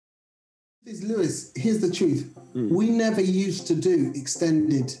Lewis, here's the truth. We never used to do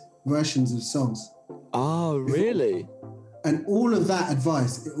extended versions of songs. Oh, really? And all of that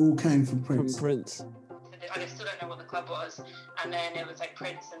advice, it all came from Prince. I still don't know what the club was. And then it was like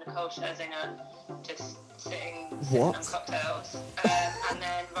Prince and Nicole Scherzinger just sitting on cocktails. And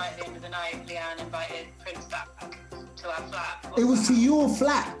then right at the end of the night, Leanne invited Prince back to our flat. It was to your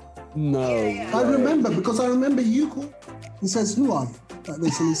flat? No. Yeah. I remember, because I remember you called. He says, who are you? Like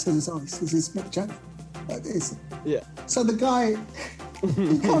this, and he says, it's Mick Jagger. Like this. Yeah. So the guy,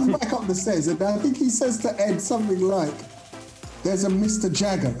 he comes back up the stairs, and I think he says to Ed something like, there's a Mr.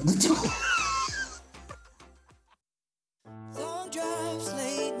 Jagger at the top. Long drives,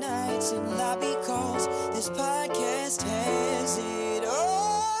 late nights, and lobby calls. This podcast has it all.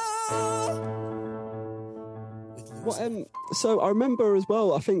 So I remember as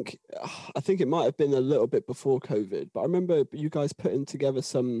well, I think it might have been a little bit before COVID, but I remember you guys putting together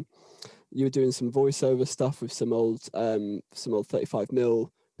you were doing some voiceover stuff with some old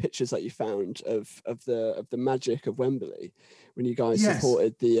 35mm pictures that you found of the magic of Wembley when you guys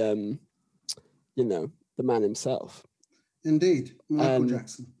supported the man himself. Indeed, Michael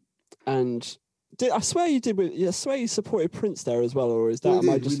Jackson. And I swear you supported Prince there as well, or is that?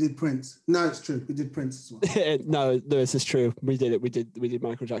 We did Prince. No, it's true. We did Prince as well. No, this is true. We did it. We did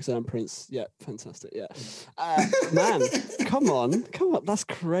Michael Jackson and Prince. Yeah, fantastic. Yeah, man, come on, that's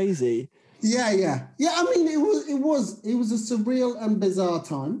crazy. Yeah. I mean, it was a surreal and bizarre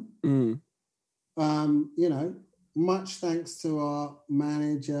time. Much thanks to our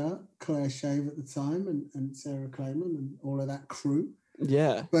manager Claire Shave at the time and Sarah Clayman and all of that crew.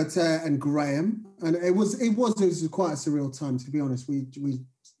 Yeah, but and Graham, and it was quite a surreal time, to be honest.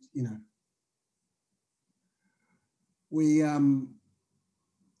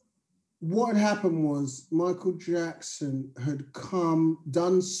 What had happened was Michael Jackson had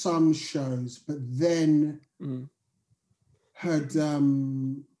done some shows, but then had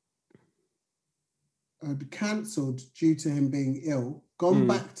cancelled due to him being ill, gone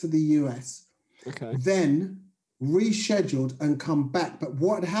back to the US, then rescheduled and come back. But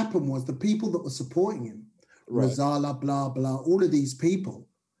what had happened was the people that were supporting him, Rozalla, blah, blah, all of these people,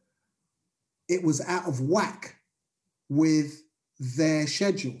 it was out of whack with their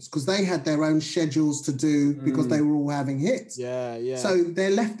schedules because they had their own schedules to do because they were all having hits. Yeah. So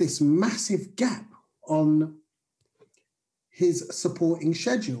they left this massive gap on his supporting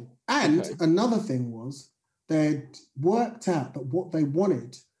schedule. And another thing was they'd worked out that what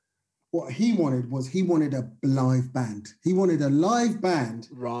he wanted was a live band. He wanted a live band.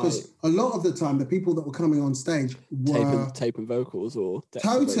 Right. Because a lot of the time, the people that were coming on stage were... Taping vocals or...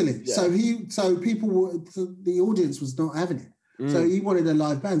 Totally. Yeah. So the audience was not having it. So he wanted a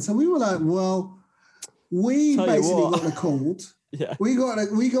live band. So we were like, well, we basically got a call. Yeah. We got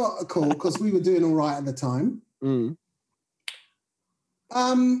a call because we were doing all right at the time.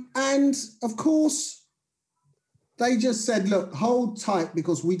 And of course... They just said, look, hold tight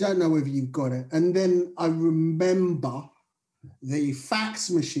because we don't know whether you've got it. And then I remember the fax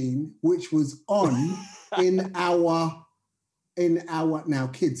machine, which was on in our now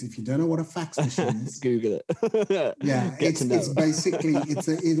kids, if you don't know what a fax machine is. Google it. Yeah, it's basically,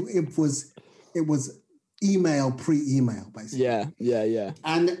 it was email, pre-email, basically. Yeah.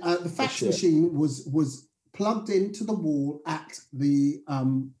 And the fax machine was plugged into the wall at the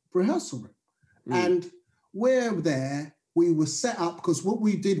rehearsal room. And we're there, we were set up because what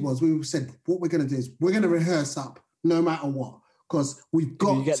we did was we said, what we're going to do is we're going to rehearse up no matter what because we've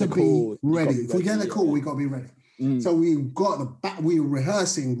got to be ready. If we get the call, we've got to be ready. So we were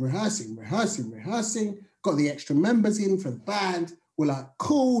rehearsing, got the extra members in for the band. We're like,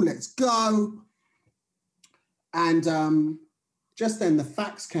 cool, let's go. And just then the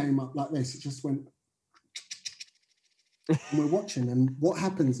fax came up like this. It just went, and we're watching. And what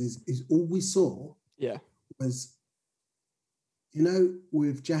happens is all we saw was,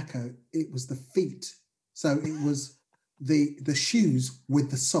 with Jacko, it was the feet. So it was the shoes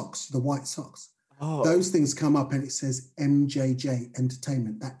with the socks, the white socks. Oh. Those things come up and it says MJJ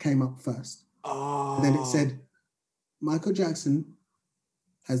Entertainment. That came up first. Oh. And then it said, Michael Jackson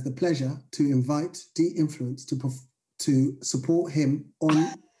has the pleasure to invite D-Influence to support him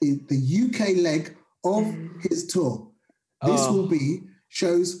on the UK leg of his tour. This will be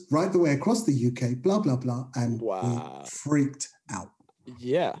shows right the way across the UK, blah, blah, blah. And we freaked out.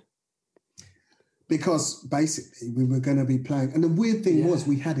 Yeah. Because basically we were going to be playing. And the weird thing was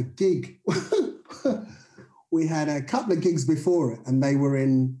we had a gig. We had a couple of gigs before it and they were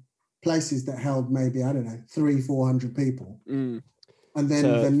in places that held maybe, 300-400 people. And then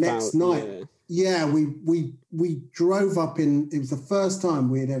the next night, Yeah, we drove up in. It was the first time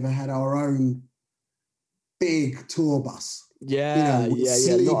we had ever had our own big tour bus. Yeah, with yeah,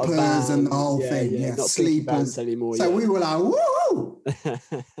 sleepers and the whole thing. Yeah, not sleepers anymore. So we were like, woo!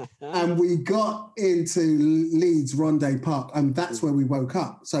 And we got into Leeds Ronde Park, and that's where we woke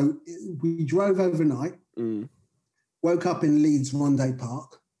up. So we drove overnight, woke up in Leeds Ronde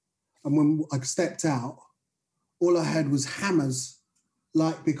Park, and when I stepped out, all I had was hammers.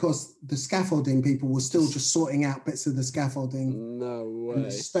 Like, because the scaffolding people were still just sorting out bits of the scaffolding. No way. And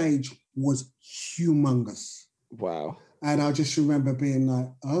the stage was humongous. Wow. And I just remember being like,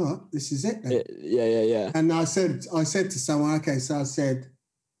 oh, this is it then. Yeah. And I said to someone, okay, so I said,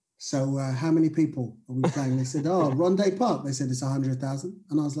 how many people are we playing? They said, Ronde Park. They said it's 100,000.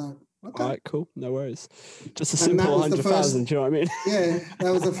 And I was like, okay. All right, cool. No worries. Just a simple 100,000, do you know what I mean? Yeah,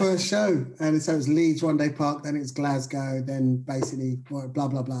 that was the first show. And so it was Leeds, Ronde Park, then it was Glasgow, then basically blah,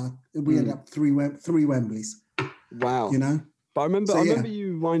 blah, blah. We ended up three Wembleys. Wow. You know? But I remember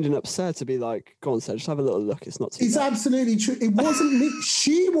you winding up Sarah to be like, go on, Sarah, just have a little look. It's not too It's bad. Absolutely true. It wasn't me.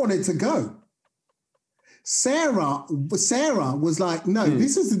 She wanted to go. Sarah was like, no,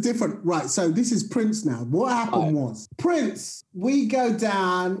 this is a different, right, so this is Prince now. What happened was, Prince, we go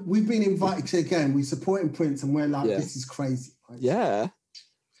down, we've been invited to, again, we're supporting Prince, and we're like, this is crazy. Right? Yeah.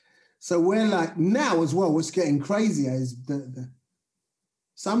 So we're like, now as well, what's getting crazier is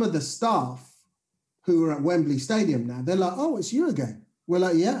some of the staff who are at Wembley Stadium now, they're like, oh, it's you again. We're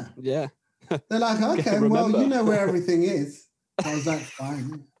like, yeah. Yeah. They're like, okay, well, you know where everything is. I was like,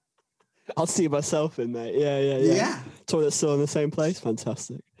 fine. I'll see myself in there. Yeah. Toilet's still in the same place.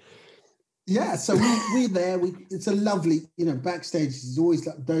 Fantastic. Yeah, so we're there. It's a lovely, backstage is always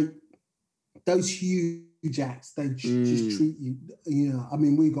like those huge acts. They just treat you, I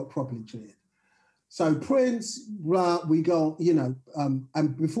mean, we got properly treated. So Prince, we go,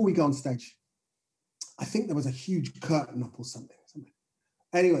 and before we go on stage, I think there was a huge curtain up or something.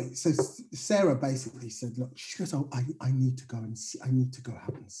 Anyway, so Sarah basically said, look, she goes, oh, I need to go and see. I need to go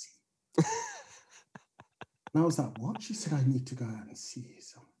out and see. And I was like, what? She said, I need to go out and see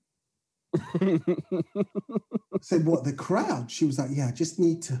someone. I said, what, the crowd? She was like, yeah, I just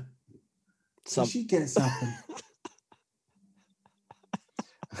need to. So she gets up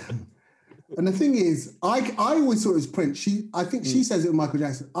and the thing is, I always thought it was Prince. I think she says it was Michael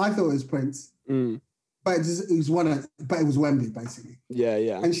Jackson. I thought it was Prince. But it was Wembley, basically.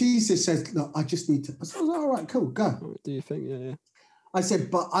 Yeah. And she just says, look, I just need to. I said, all right, cool, go. Do you think? Yeah. I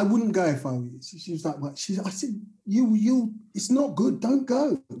said, but I wouldn't go if I were you. She was like, what? I said, you, it's not good. Don't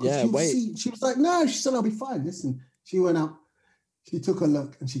go. Yeah, wait. See. She was like, no. She said, I'll be fine. Listen, she went up. She took a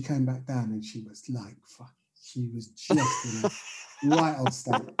look and she came back down and she was like, fuck. She was just in a right old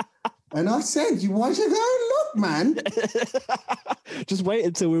state. And I said, why should I look, man? Just wait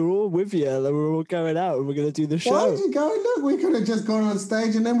until we were all with you and we were all going out and we're going to do the show. Why did you go and look? We could have just gone on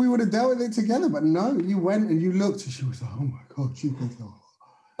stage and then we would have dealt with it together. But no, you went and you looked and she was like, oh my God, she goes, oh.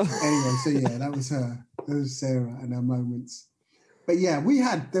 Anyway, so yeah, that was her. That was Sarah and her moments. But yeah,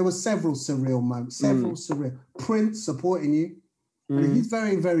 there were several surreal moments, surreal. Prince supporting you. And he's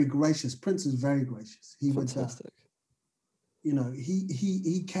very, very gracious. Prince is very gracious. He Fantastic. Would,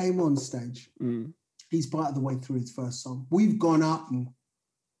 he came on stage. He's part of the way through his first song. We've gone up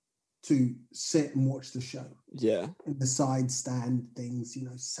to sit and watch the show. Yeah. In the side stand things,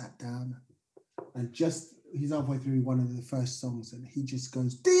 sat down. And just, he's halfway through one of the first songs and he just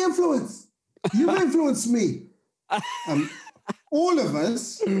goes, the influence! You influenced me! All of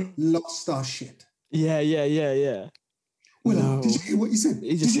us lost our shit. Yeah. Well, no. Did you hear what you said?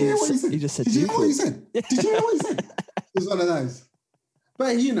 Did you hear what you said? He just said, did you hear what you said? Did you hear what you said? It was one of those.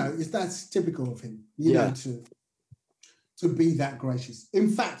 But, that's typical of him, to be that gracious. In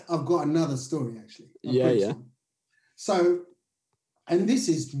fact, I've got another story, actually. Yeah. So, and this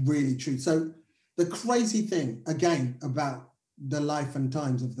is really true. So, the crazy thing, again, about the life and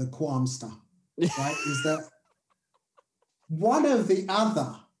times of the Quam star, right, is that one of the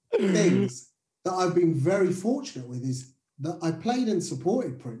other things that I've been very fortunate with is that I played and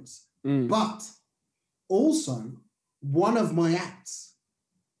supported Prince, but also one of my acts,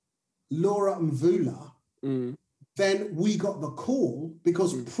 Laura Mvula, then we got the call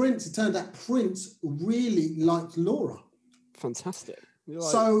because Prince, it turned out Prince really liked Laura. Fantastic.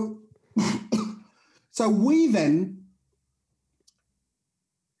 So we then,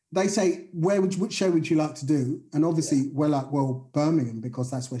 they say, which show would you like to do? And obviously we're like, well, Birmingham,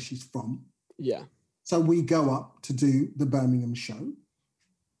 because that's where she's from. Yeah. So we go up to do the Birmingham show.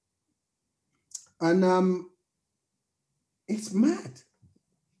 And it's mad.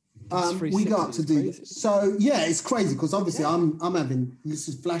 We got to do, so yeah, it's crazy because obviously I'm having, this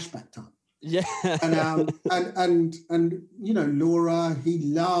is flashback time. Yeah. And you know, Laura, he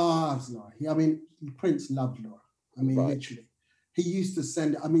loves Laura. Prince loved Laura. Literally. He used to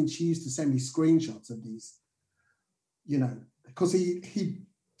send, she used to send me screenshots of these, you know, because he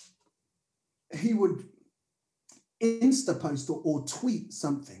would Insta post or tweet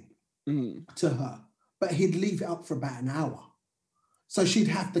something to her, but he'd leave it up for about an hour. So she'd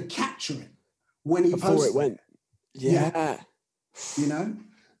have to capture it when he before posted it went. Yeah. You know?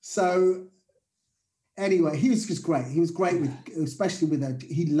 So anyway, he was just great. He was great especially with her.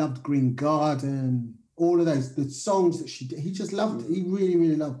 He loved Green Garden, all of those, the songs that she did. He just loved it. He really,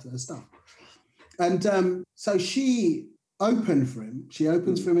 really loved her stuff. And so she opened for him. She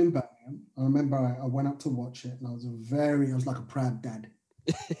opens for him in Birmingham. I remember I went up to watch it and I was like a proud dad.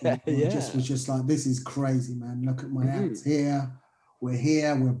 Was just like, this is crazy, man. Look at my acts here. We're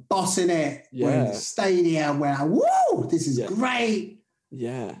here. We're bossing it. Yeah. We're in the stadium. We're like, woo, this is great.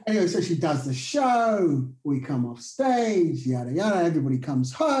 Yeah. Anyway, so she does the show. We come off stage, yada, yada. Everybody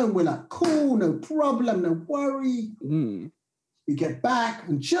comes home. We're like, cool, no problem, no worry. We get back.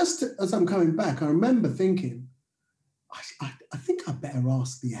 And just as I'm coming back, I remember thinking, I think I better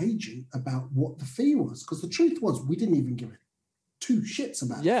ask the agent about what the fee was. Because the truth was, we didn't even give it two shits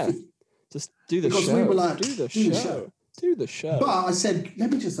about the fee. Just do the show. Because we were like, do the show. Do the show. But I said,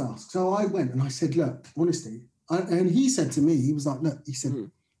 let me just ask. So I went and I said, look, honestly, and he said to me, he was like, look, he said,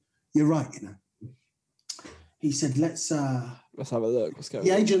 you're right, you know. He said, let's have a look. What's going on?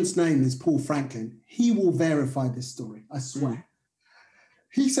 The agent's name is Paul Franklin. He will verify this story, I swear.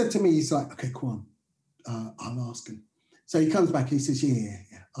 He said to me, he's like, okay, Kwame, I'll ask him. So he comes back, he says, yeah.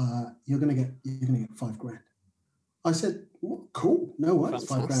 You're gonna get $5,000. I said, well, cool, no worries,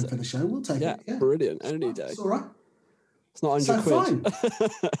 $5,000 for the show. We'll take it. Yeah, brilliant. Any day. It's all right. It's not 100 quid.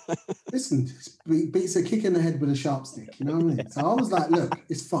 Fine. Listen, beats a kick in the head with a sharp stick. You know what I mean? So I was like, look,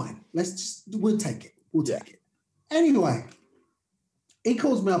 it's fine. We'll take it. We'll take it. Anyway, he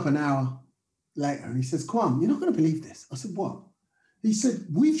calls me up an hour later and he says, Kwame, you're not going to believe this. I said, what? He said,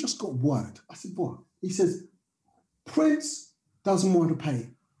 we've just got word. I said, what? He says, Prince doesn't want to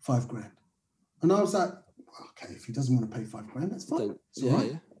pay $5,000. And I was like, okay, if he doesn't want to pay $5,000, that's fine. It's all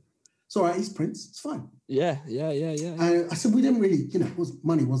right. Yeah. It's all right, he's Prince. It's fine. Yeah. I said, we didn't really, you know,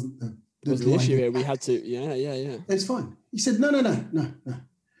 money wasn't the issue here. We had to, yeah. It's fine. He said, no.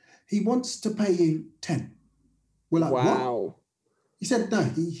 He wants to pay you 10. We're like, wow. What? He said, no,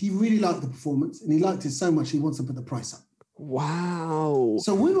 he really liked the performance and he liked it so much he wants to put the price up. Wow.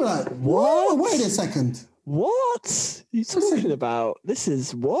 So we were like, what? Wait a second. What are you talking about? This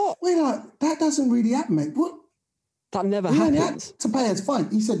is what? We're like, that doesn't really happen, mate. What? That never happens. To pay us, fine.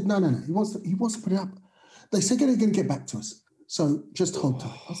 He said, no. He wants to put it up. They said they're going to get back to us. So just hold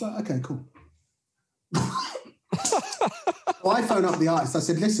tight. I was like, okay, cool. Well, I phoned up the artist. I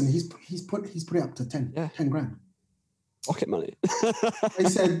said, listen, he's put it up to 10,000. Pocket money. They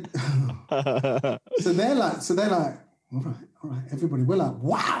said, so they're like, all right, everybody. We're like,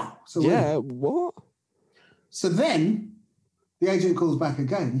 wow. So what? So then the agent calls back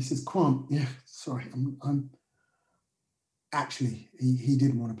again. He says, Kwame, sorry, I'm actually, he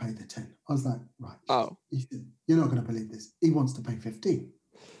didn't want to pay the 10. I was like, right. Oh. He said, you're not going to believe this. He wants to pay 15.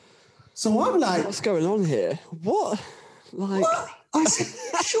 So I'm like, what's going on here? What? Like, what? I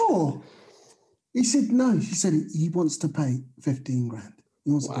said, sure. He said, no. He said he wants to pay 15,000.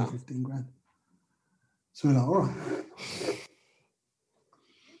 He wants to pay 15,000. So we're like, all right.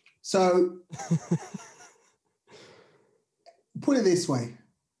 So put it this way.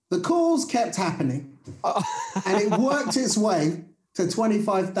 The calls kept happening and it worked its way to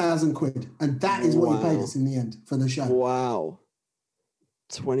 25,000 quid. And that is what he paid us in the end for the show. Wow.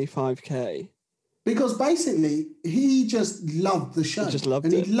 25K. Because basically he just loved the show.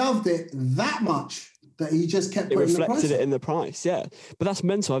 He loved it that much that he just kept putting the price up. It reflected it in the price, yeah. But that's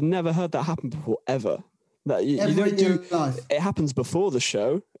mental. I've never heard that happen before, ever. That you don't do life. It happens before the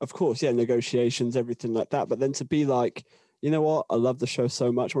show, of course, negotiations, everything like that. But then to be like, you know what? I love the show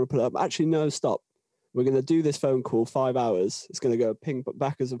so much. I want to put it up. Actually, no, stop. We're going to do this phone call 5 hours. It's going to go ping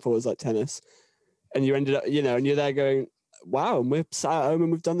backwards and forwards like tennis. And you ended up, and you're there going, wow, and we're sat at home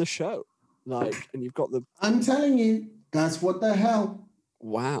and we've done the show. Like, and you've got the... I'm telling you, that's what the hell.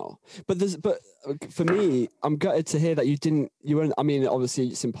 Wow. But for me, I'm gutted to hear that you weren't, I mean, obviously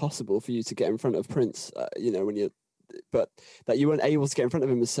it's impossible for you to get in front of Prince, but that you weren't able to get in front of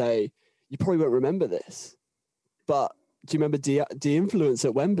him and say, you probably won't remember this, but do you remember De-Influence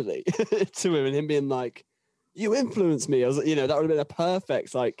at Wembley to him and him being like, you influenced me? I was, that would have been a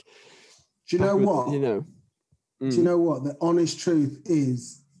perfect, like... Do you know what? Do you know what? The honest truth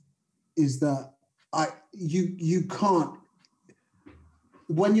is that you can't...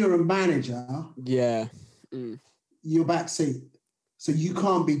 when you're a manager, you're backseat. So you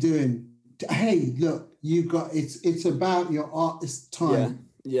can't be doing, hey, look, you've got, it's about your artist time.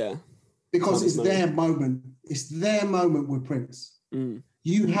 Yeah. Because it's their moment. It's their moment with Prince.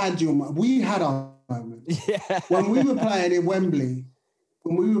 You had your moment. We had our moment. Yeah. When we were playing in Wembley,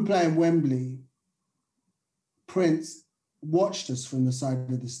 Prince watched us from the side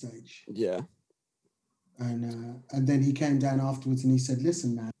of the stage. Yeah. And then he came down afterwards and he said,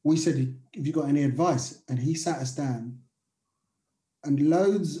 listen, man, we said, have you got any advice? And he sat us down, and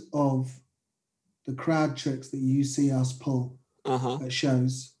loads of the crowd tricks that you see us pull at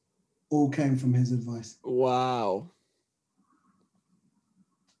shows all came from his advice. Wow.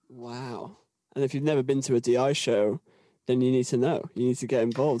 And if you've never been to a DI show, then you need to know. You need to get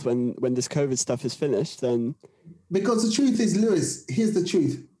involved. When this COVID stuff is finished, then... Because the truth is, Lewis, here's the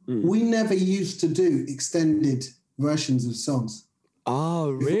truth. We never used to do extended versions of songs.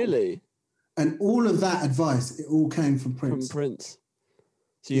 Oh, really? And all of that advice, it all came from Prince.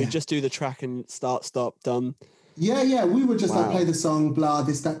 So you just do the track and start, stop, done. Yeah. We would just like play the song, blah,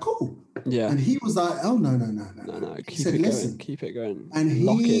 this, that, cool. Yeah. And he was like, oh, no. He said, listen. Keep it going. And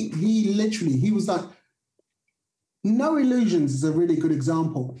he literally, he was like, No Illusions is a really good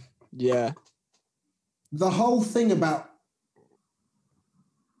example. Yeah. The whole thing about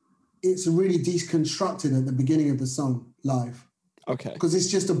it's really deconstructed at the beginning of the song live. Okay. Because it's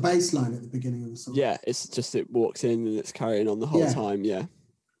just a bass line at the beginning of the song. Yeah, it's just it walks in and it's carrying on the whole time, yeah.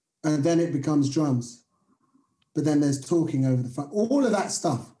 And then it becomes drums. But then there's talking over the front. All of that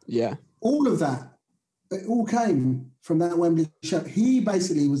stuff. Yeah. All of that. It all came from that Wembley show. He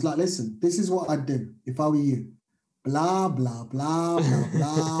basically was like, listen, this is what I'd do if I were you. Blah, blah, blah, blah,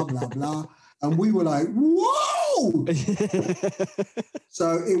 blah, blah, blah. And we were like, whoa!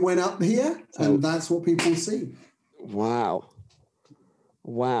 So it went up here, and that's what people see. Wow.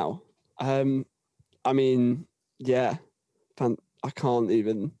 I mean, yeah. I can't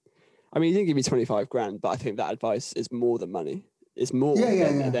even... I mean, he didn't give me 25 grand, but I think that advice is more than money. It's more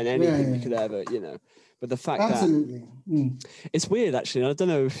than anything you could ever, But the fact that... It's weird, actually. I don't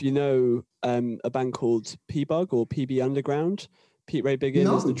know if you know a band called P-Bug or PB Underground. Pete Ray Biggin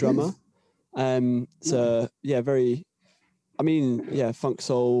is the drummer. Very... I mean, funk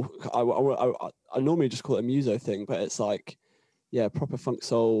soul. I normally just call it a muso thing, but it's like, proper funk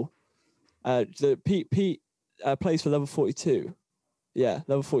soul. The Pete plays for Level 42. Yeah,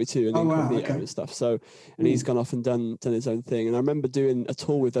 Level 42 and Incognito and stuff. So, and he's gone off and done his own thing. And I remember doing a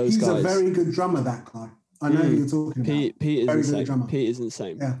tour with those guys. He's a very good drummer, that guy. I know who you're talking about. Pete is very insane. Drummer. Pete is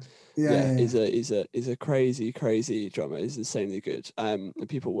insane. Yeah. He's a crazy drummer. He's insanely good. And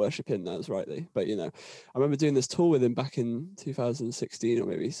people worship him as rightly. But I remember doing this tour with him back in 2016 or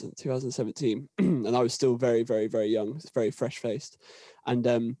maybe 2017, and I was still very, very, very young, very fresh faced. And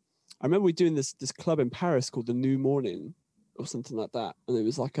I remember we doing this club in Paris called the New Morning or something like that, and it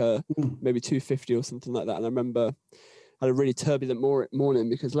was like a maybe 250 or something like that. And I remember I had a really turbulent morning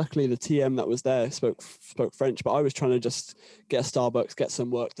because luckily the TM that was there spoke French, but I was trying to just get a Starbucks, get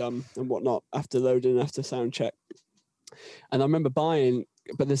some work done and whatnot after loading, after sound check. And I remember buying,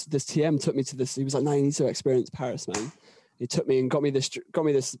 but this TM took me to this. He was like, "No, you need to experience Paris, man." He took me and got me this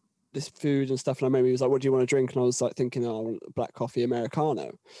food and stuff. And I remember he was like, "What do you want to drink?" And I was like thinking, "Oh, I want a black coffee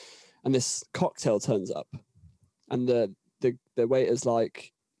Americano." And this cocktail turns up, and the waiter's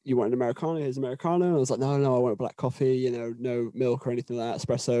like, "You want an Americano? Here's Americano." And I was like, no, I want a black coffee, no milk or anything like that,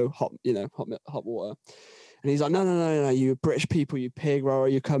 espresso, hot water. And he's like, no, you British people, you pig, rah,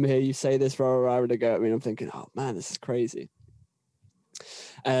 you come here, you say this, rah, rah, to go at me. And I'm thinking, oh man, this is crazy.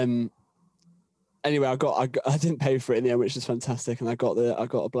 Anyway, I didn't pay for it in the end, which is fantastic. And I got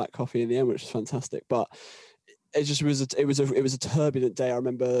a black coffee in the end, which is fantastic. But it was a turbulent day. I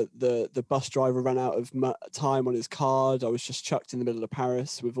remember the bus driver ran out of time on his card. I was just chucked in the middle of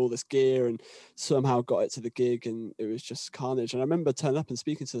Paris with all this gear and somehow got it to the gig, and it was just carnage. And I remember turning up and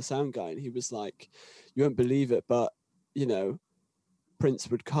speaking to the sound guy, and he was like, "You won't believe it, but Prince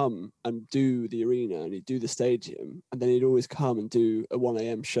would come and do the arena and he'd do the stadium, and then he'd always come and do a 1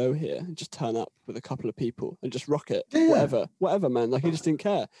 a.m. show here and just turn up with a couple of people and just rock it, whatever, man. Like, he just didn't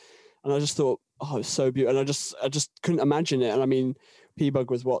care." And I just thought, oh, it's so beautiful. And I just couldn't imagine it. And I mean,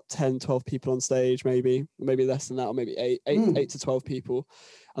 P-Bug was 10, 12 people on stage, maybe less than that, or maybe 8 to 12 people.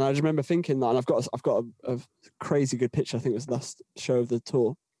 And I just remember thinking that, and I've got a crazy good picture. I think it was the last show of the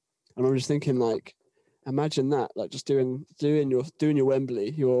tour. And I'm just thinking, like, imagine that, like, just doing your Wembley,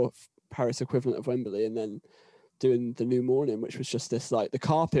 your Paris equivalent of Wembley, and then doing the New Morning, which was just this, like, the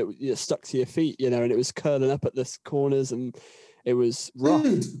carpet stuck to your feet, and it was curling up at the corners, and it was rough.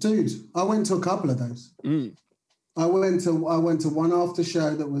 Dude, I went to a couple of those. I went to one after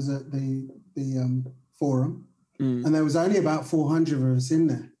show that was at the Forum, and there was only about 400 of us in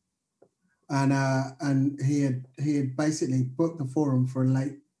there, and he had basically booked the Forum for a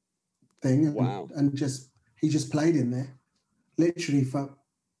late thing, and he just played in there, literally for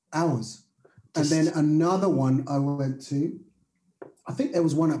hours. And then another one I went to, I think there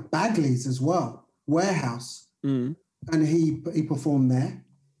was one at Bagley's as well, Warehouse, and he performed there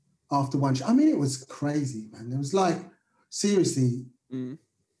after one show. I mean, it was crazy, man. It was like, seriously,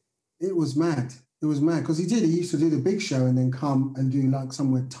 it was mad. It was mad because he used to do the big show and then come and do like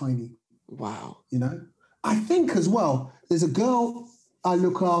somewhere tiny. Wow. You know? I think as well, there's a girl I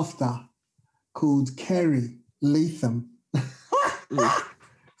look after called Kerry Leatham.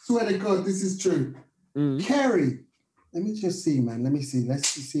 Swear to God, this is true. Kerry. Let me just see, man. Let me see.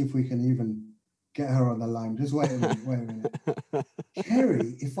 Let's just see if we can even get her on the line. Just wait a minute.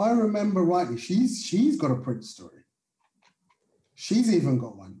 Kerry, if I remember rightly, she's got a Prince story. She's even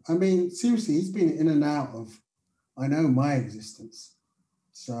got one. I mean, seriously, he's been in and out of, I know, my existence.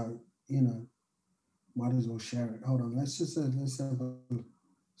 So, you know, might as well share it. Hold on. Let's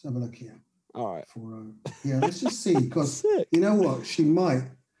have a look here. All right. Let's just see, because you know what? She might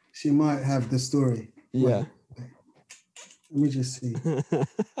have the story. Yeah. Wait. Let me just see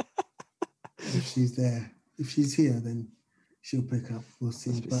if she's there. If she's here, then she'll pick up. We'll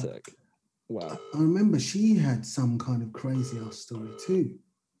see. That'd be sick. Wow. I remember she had some kind of crazy ass story too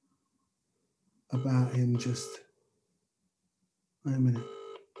about him just. Wait a minute.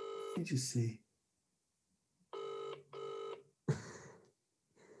 Let me just see.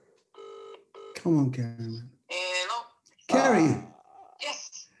 Come on, Kerry, man. Hello. Kerry.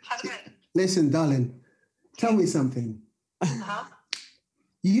 Yes. How's it going? Listen, darling. Tell me something. Uh-huh.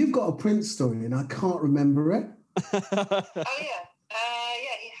 You've got a Prince story, and I can't remember it. Oh yeah.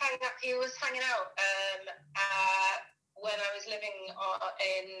 He was hanging out when I was living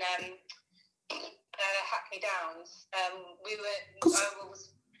in Hackney Downs.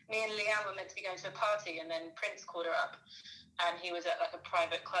 Me and Leanne were meant to be going to a party, and then Prince called her up, and he was at like a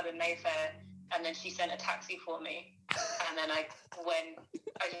private club in Mayfair, and then she sent a taxi for me, and then I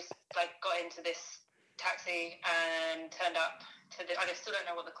just like got into this taxi and turned up to I still don't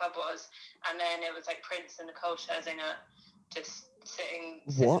know what the club was, and then it was like Prince and Nicole Scherzinger just sitting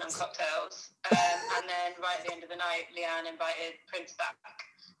on cocktails, and then right at the end of the night, Leanne invited Prince back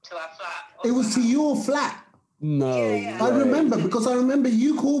to our flat. It was to your flat? No. Yeah. I remember, because I remember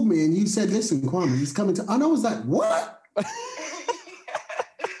you called me and you said, listen, Kwame, he's coming to... And I was like, what? Yeah.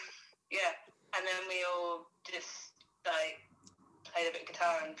 And then we all just like played a bit of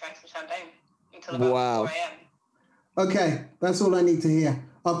guitar and drank some champagne until about 4 a.m. Okay, that's all I need to hear.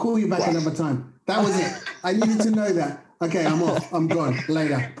 I'll call you back another time. That was it. I needed to know that. Okay, I'm off. I'm gone.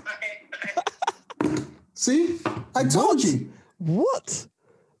 Later. See? I told you. What?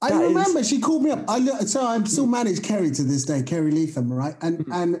 I remember she called me up. So I still manage Kerry to this day, Kerry Leatham, right?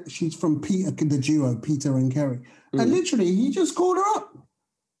 And she's from Peter, the duo, Peter and Kerry. And literally, he just called her up.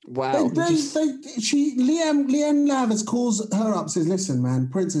 Wow. Leanne Lavers calls her up, says, listen, man,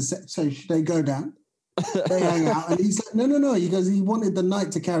 Princess, so they go down. They hang out. And he's like, no. He goes, he wanted the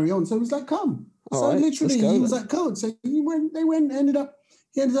night to carry on. So he's like, come. So literally, he was like, come. So they went, ended up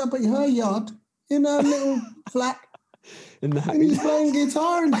at her yard in a little flat. And he's playing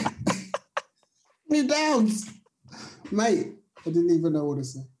guitar and me downs. Mate, I didn't even know what to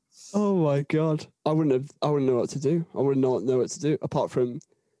say. Oh my God. I wouldn't know what to do. I would not know what to do apart from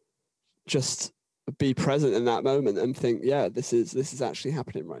just be present in that moment and think, yeah, this is actually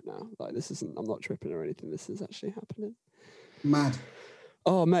happening right now. Like I'm not tripping or anything. This is actually happening. Mad.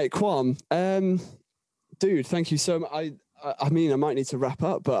 Oh mate, Kwam. Dude, thank you so much. I mean, I might need to wrap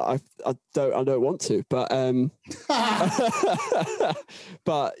up, but I don't want to. But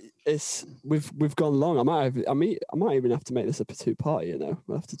but we've gone long. I might even have to make this a 2-part. You know,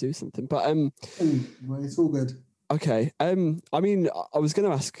 we'll have to do something. But well, it's all good. Okay. I mean, I was going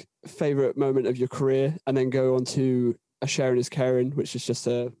to ask favorite moment of your career, and then go on to a sharing is caring, which is just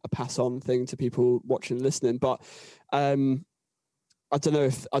a pass on thing to people watching and listening. But I don't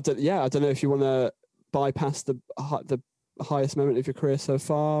know if you want to bypass the highest moment of your career so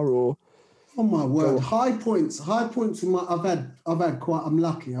far, or oh my word, high points in my I've had quite, I'm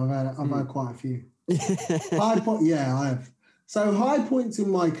lucky, I've had quite a few. I have. So high points in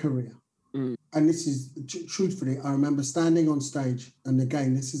my career, and this is truthfully, I remember standing on stage, and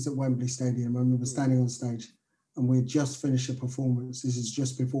again, this is at Wembley Stadium. I remember standing on stage, and we had just finished a performance. This is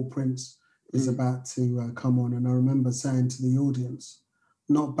just before Prince is about to come on, and I remember saying to the audience,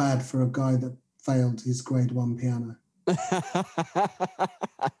 "Not bad for a guy that failed his grade 1 piano."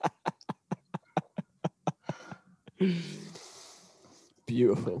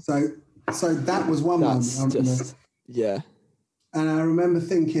 Beautiful. So that was one That's moment. I remember. just, yeah. And I remember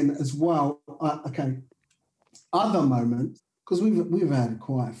thinking as well, other moments, because we've had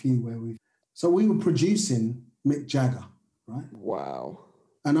quite a few where we were producing Mick Jagger, right? Wow.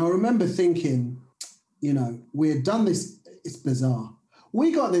 And I remember thinking, we had done this, it's bizarre.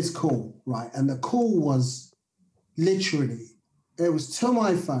 We got this call, right? And the call was literally, it was to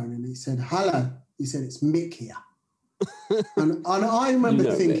my phone and he said, hello. He said, it's Mick here. and I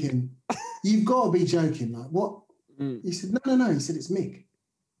remember thinking, you've got to be joking. Like, what? He said, no. He said, it's Mick.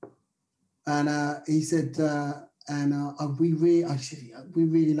 And he said, we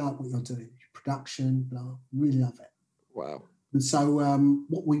really like what you're doing. Production, blah, really love it. Wow. And so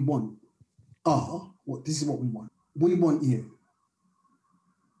what we want this is what we want. We want you.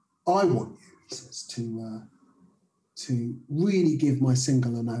 I want you, he says, to really give my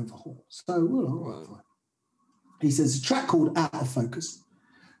single an overhaul. So, fine. He says, a track called Out of Focus.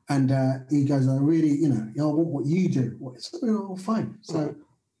 And he goes, I really, I want what you do. So, fine. So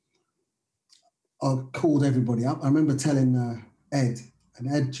I called everybody up. I remember telling Ed,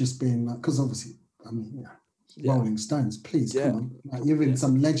 and Ed just being like, because obviously, Rolling Stones, please, come on. Like, you're in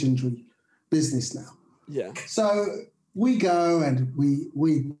some legendary business now. Yeah. So we go and we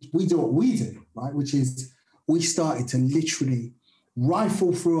do what we do, right? Which is we started to literally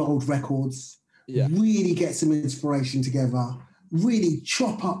rifle through old records, really get some inspiration together, really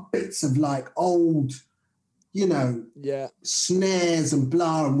chop up bits of like old, snares and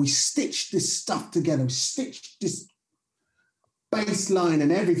blah, and we stitched this stuff together, stitched this bass line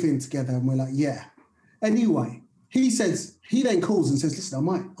and everything together, and we're like, yeah. Anyway, he then calls and says, listen,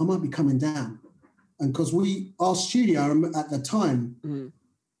 I might be coming down. And because our studio at the time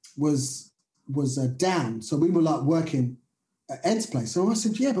was down. So we were like working at Ed's place. So I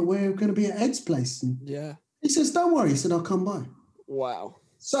said, yeah, but we're going to be at Ed's place. And he says, don't worry. He said, I'll come by. Wow.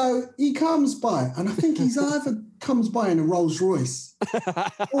 So he comes by, and I think he's either comes by in a Rolls Royce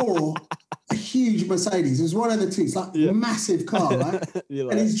or a huge Mercedes. It was one of the two. It's like a massive car, right?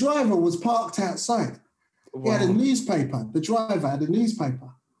 And his driver was parked outside. Wow. He had a newspaper. The driver had a newspaper.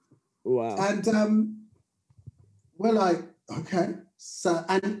 Wow. And we're like, okay. So,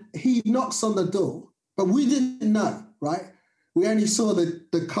 and he knocks on the door, but we didn't know, right? We only saw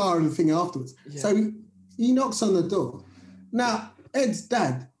the car and the thing afterwards. Yeah. So he knocks on the door. Now, Ed's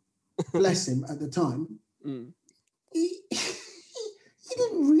dad, bless him at the time, he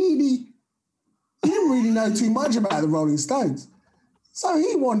didn't really know too much about the Rolling Stones. So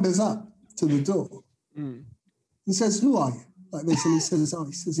he wanders up to the door and says, who are you? Like this. And he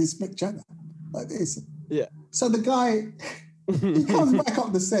says, it's Mick Jagger. Like this. Yeah. So the guy, he comes back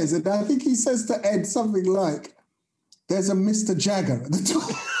up the stairs, and I think he says to Ed something like, there's a Mr. Jagger at the door.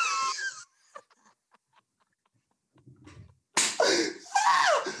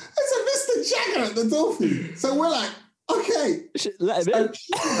 There's a Mr. Jagger at the door for you. So we're like, okay. Let him in.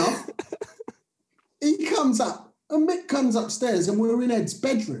 Enough, he comes up, and Mick comes upstairs, and we're in Ed's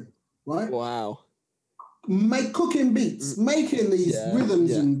bedroom, right? Wow. Cooking beats, making these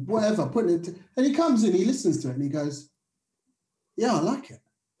rhythms and whatever, putting it, and he comes in, he listens to it, and he goes, yeah, I like it.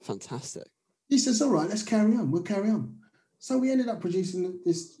 Fantastic. He says, all right, let's carry on. We'll carry on. So we ended up producing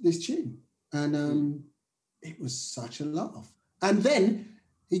this tune, and it was such a laugh. And then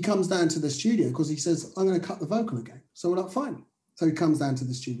he comes down to the studio because he says, I'm going to cut the vocal again. So we're like, fine. So he comes down to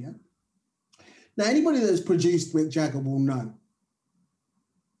the studio. Now, anybody that's produced Mick Jagger will know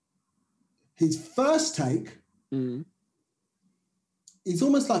his first take, it's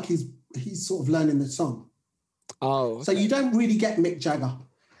almost like he's sort of learning the song. Oh, okay. So you don't really get Mick Jagger.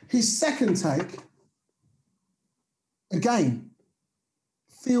 His second take, again,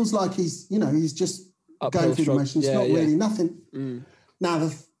 feels like he's just going through the motions. It's not really nothing. Now,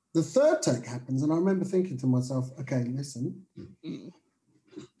 the third take happens, and I remember thinking to myself, okay, listen,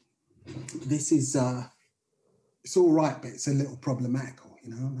 this is, it's all right, but it's a little problematical,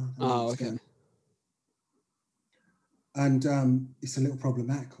 Okay. And it's a little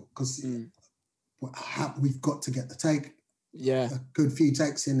problematical because we've got to get the take, a good few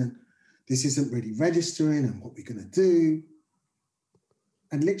takes in, and this isn't really registering, and what we're going to do.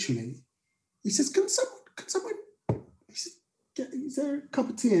 And literally, he says, can someone, he said, is there a cup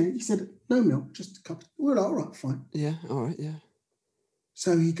of tea? And he said, no milk, just a cup of tea. We're like, all right, fine. Yeah, all right, yeah.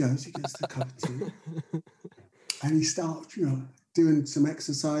 So he gets the cup of tea, and he starts, doing some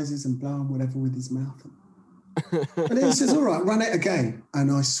exercises and blah, whatever with his mouth. And then he says, all right, run it again.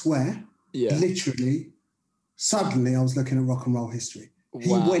 And I swear, literally, suddenly I was looking at Rock and Roll History. He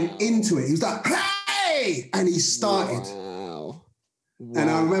went into it. He was like, hey! And he started. Wow. And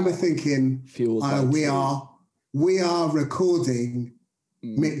I remember thinking, we are we are recording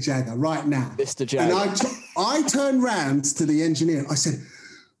Mick Jagger right now. Mr. Jagger. And I turned round to the engineer. I said,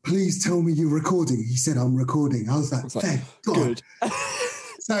 please tell me you're recording. He said, I'm recording. I was like, thank God. Good.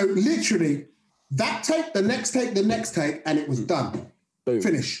 So literally that take, the next take, and it was done. Boom.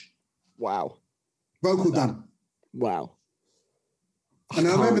 Finish. Wow. Vocal done. Wow. And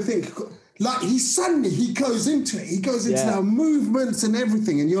I remember thinking, like, he goes into it. He goes into the movements and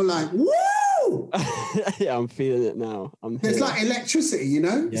everything. And you're like, woo! Yeah, I'm feeling it now. It's like electricity, you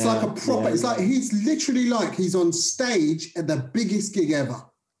know? It's like a proper, it's like he's literally like he's on stage at the biggest gig ever.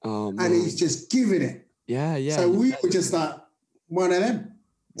 Oh, man. And he's just giving it. Yeah. So we were just like one of them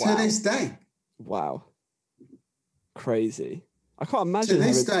to this day. Wow. Crazy. I can't imagine to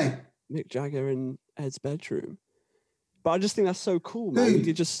this day. Mick Jagger in Ed's bedroom. But I just think that's so cool, man. Dude.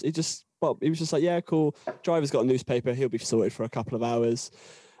 He was just like, yeah, cool. Driver's got a newspaper. He'll be sorted for a couple of hours.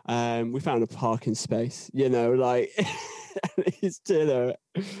 We found a parking space, you know, like he's, you know.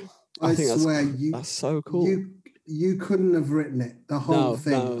 I swear that's so cool. You couldn't have written it, the whole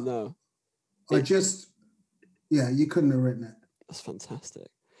thing. No. You couldn't have written it. That's fantastic.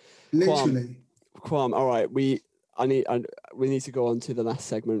 Literally. Quam, all right, we need to go on to the last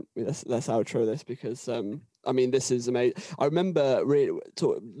segment. Let's outro this because I mean, this is amazing. I remember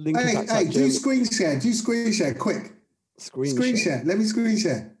linking back to do screen share. Do screen share quick. Screen share. Let me screen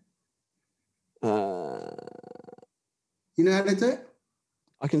share. You know how to do it?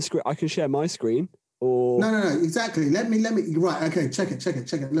 I can share my screen. Or no, exactly. Let me. Right. Okay. Check it.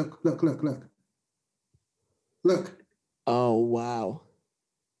 Look. Oh wow.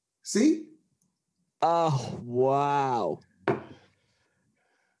 See? Oh wow.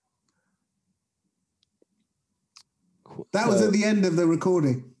 That was at the end of the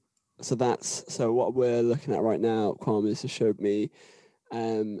recording. So what we're looking at right now. Kwame has showed me.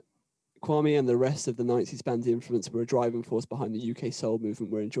 Kwame and the rest of the 90s band influence were a driving force behind the UK soul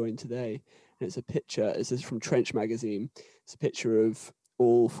movement we're enjoying today. And it's a picture. This is from Trench magazine. It's a picture of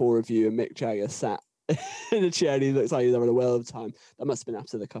all four of you and Mick Jagger sat in a chair, and he looks like he's having a whale of a time. That must have been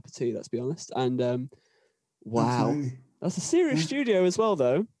after the cup of tea, let's be honest. And wow, absolutely. That's a serious studio as well,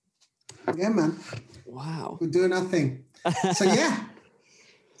 though. Yeah, man. Wow, we're doing our thing. So yeah.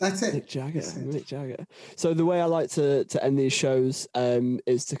 That's it. Mick Jagger. So the way I like to end these shows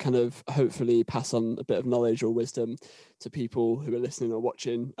is to kind of hopefully pass on a bit of knowledge or wisdom to people who are listening or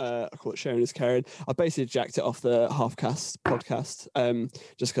watching. I call it sharing is caring. I basically jacked it off the Halfcast podcast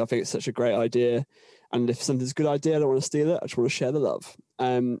just because I think it's such a great idea. And if something's a good idea, I don't want to steal it. I just want to share the love.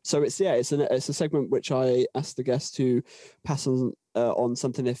 So it's a segment which I ask the guests to pass on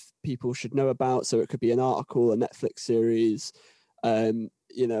something if people should know about. So it could be an article, a Netflix series,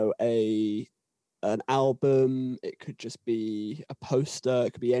 you know, an album. It could just be a poster.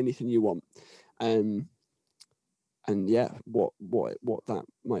 It could be anything you want. And yeah, what that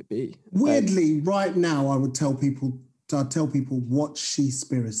might be. Weirdly, right now, I'd tell people watch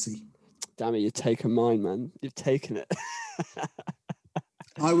Seaspiracy. Damn it, you've taken mine, man. You've taken it.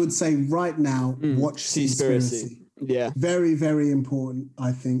 I would say right now, watch Seaspiracy. Yeah. Very, very important,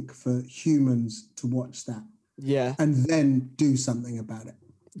 I think, for humans to watch that. Yeah. And then do something about it.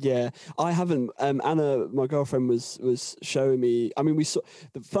 Yeah, I haven't. Anna, my girlfriend, was showing me. I mean, we saw.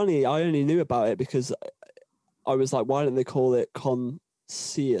 Funny, I only knew about it because I was like, why don't they call it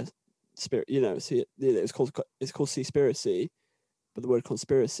Spirit? You know, it's called Seaspiracy, but the word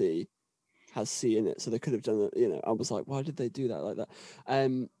conspiracy has C in it, so they could have done it. You know, I was like, why did they do that like that?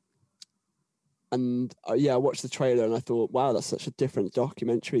 I watched the trailer and I thought, wow, that's such a different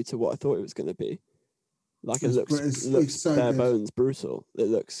documentary to what I thought it was going to be. Like it looks so bare bones brutal. It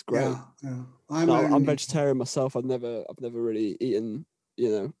looks great. Yeah. I'm vegetarian myself. I've never really eaten, you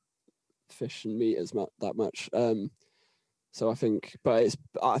know, fish and meat that much. So I think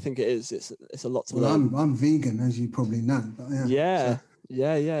it's a lot to learn. I'm vegan, as you probably know. But yeah.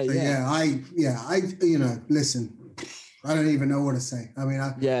 I you know, listen, I don't even know what to say. I mean,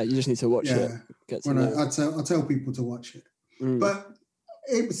 you just need to watch it. I'll tell people to watch it, but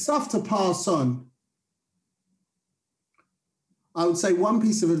it's stuff to pass on. I would say one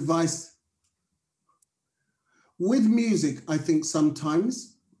piece of advice with music, I think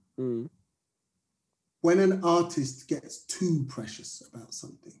sometimes when an artist gets too precious about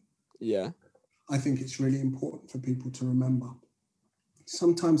something, I think it's really important for people to remember.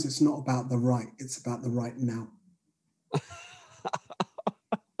 Sometimes it's not about the right, it's about the right now.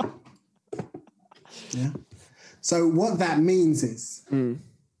 Yeah. So what that means is, you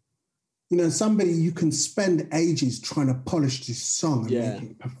know, you can spend ages trying to polish this song and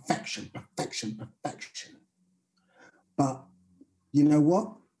make it perfection. But you know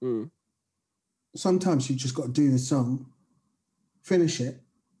what? sometimes you just got to do the song, finish it,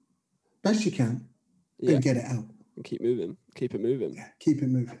 best you can, and get it out. And keep moving. Keep it moving. Yeah, keep it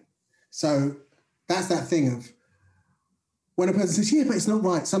moving. So that's that thing of when a person says, yeah, but it's not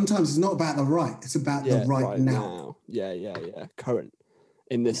right. Sometimes it's not about the right. It's about the right now. Yeah. Current.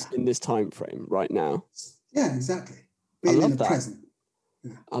 In this time frame right now. Yeah, exactly. Being in the present.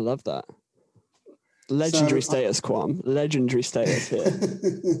 Yeah. I love that. Legendary status, Kwam. Legendary status here.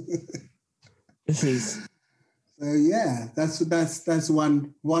 This is. So yeah, that's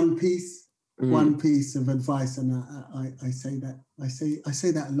one piece, one piece of advice, and I say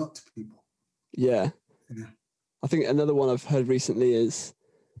that a lot to people. Yeah. I think another one I've heard recently is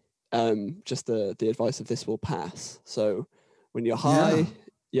just the advice of this will pass. So when you're high,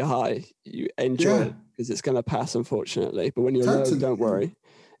 you're high. You enjoy it because it's going to pass, unfortunately. But when you're low, don't worry.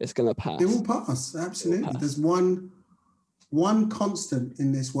 It's going to pass. It will pass. Absolutely. Pass. There's one constant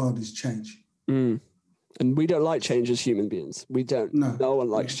in this world is change. And we don't like change as human beings. We don't. No one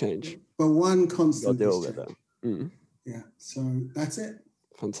likes change. But one constant is change. With it. Yeah. So that's it.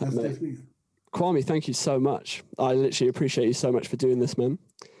 Fantastic. Kwame, thank you so much. I literally appreciate you so much for doing this, man.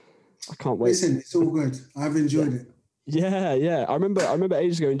 I can't wait. Listen, it's all good. I've enjoyed it. Yeah. I remember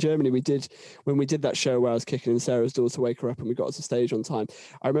ages ago in Germany, when we did that show where I was kicking in Sarah's door to wake her up and we got to stage on time.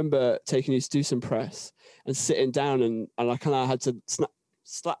 I remember taking you to do some press and sitting down and I kind of had to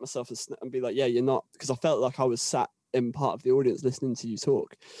slap myself and be like, yeah, you're not, because I felt like I was sat in part of the audience listening to you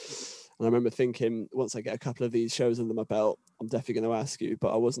talk. And I remember thinking, once I get a couple of these shows under my belt, I'm definitely going to ask you,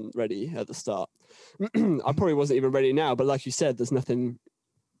 but I wasn't ready at the start. I probably wasn't even ready now, but like you said, there's nothing.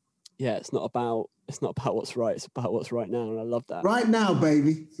 Yeah, it's not about what's right. It's about what's right now, and I love that. Right now,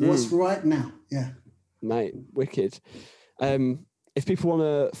 baby. What's right now? Yeah, mate, wicked. If people want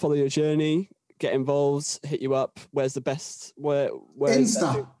to follow your journey, get involved, hit you up. Where's the best? Where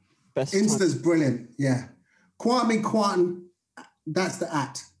Insta. Best. Insta's brilliant. Yeah, Kwame Kwarteng. That's the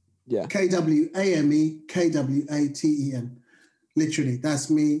 @ Yeah. KWAME KWATEN. Literally, that's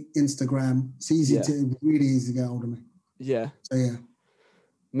me. Instagram. It's easy to really easy to get hold of me. Yeah. So yeah.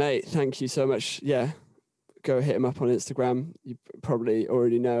 Mate, thank you so much. Yeah, go hit him up on Instagram. You probably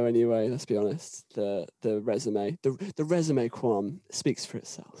already know anyway. Let's be honest. The resume, the resume, Kwam, speaks for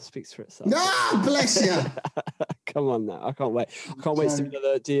itself. No, bless you. Come on now, I can't wait. I can't wait to do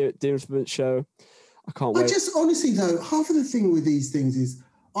another Dear Influence show. I can't wait. I just honestly though, half of the thing with these things is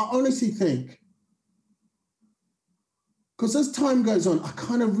I honestly think, because as time goes on, I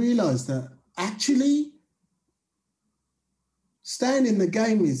kind of realise that actually staying in the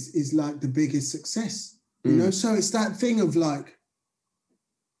game is like the biggest success, you know? So it's that thing of like,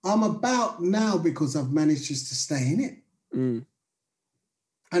 I'm about now because I've managed just to stay in it.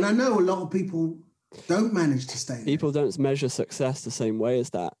 And I know a lot of people don't manage to stay in People it. Don't measure success the same way as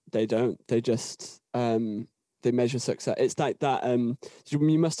that. They don't. They just, they measure success. It's like that,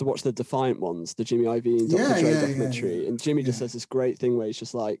 you must have watched the Defiant ones, the Jimmy Iovine and Dr. Dre documentary. And Jimmy just says this great thing where he's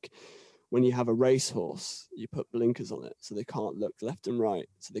just like, when you have a racehorse, you put blinkers on it so they can't look left and right.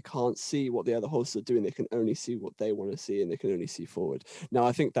 So they can't see what the other horses are doing. They can only see what they want to see and they can only see forward. Now,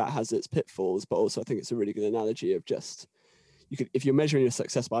 I think that has its pitfalls, but also I think it's a really good analogy of just, if you're measuring your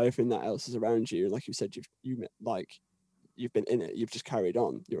success by everything that else is around you, like you said, you've been in it, you've just carried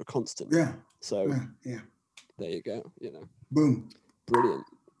on. You're a constant. Yeah. So there you go, you know. Boom. Brilliant.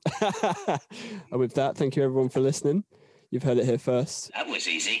 And with that, thank you everyone for listening. You've heard it here first. That was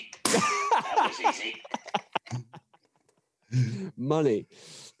easy. That was easy. Money.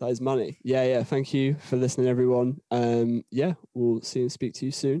 That is money. Yeah. Thank you for listening, everyone. We'll see and speak to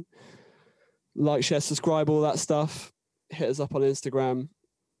you soon. Like, share, subscribe, all that stuff. Hit us up on Instagram.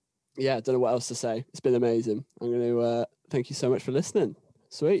 Yeah, don't know what else to say. It's been amazing. I'm going to thank you so much for listening.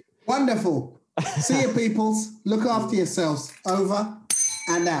 Sweet. Wonderful. See you, peoples. Look after yourselves. Over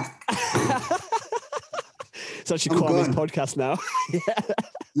and out. It's actually Kwame's podcast now.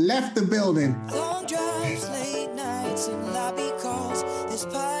 Left the building. Long drives, late nights, and lobby calls. This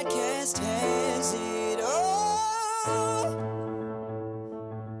podcast has it all.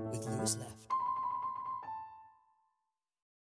 With Lewis left.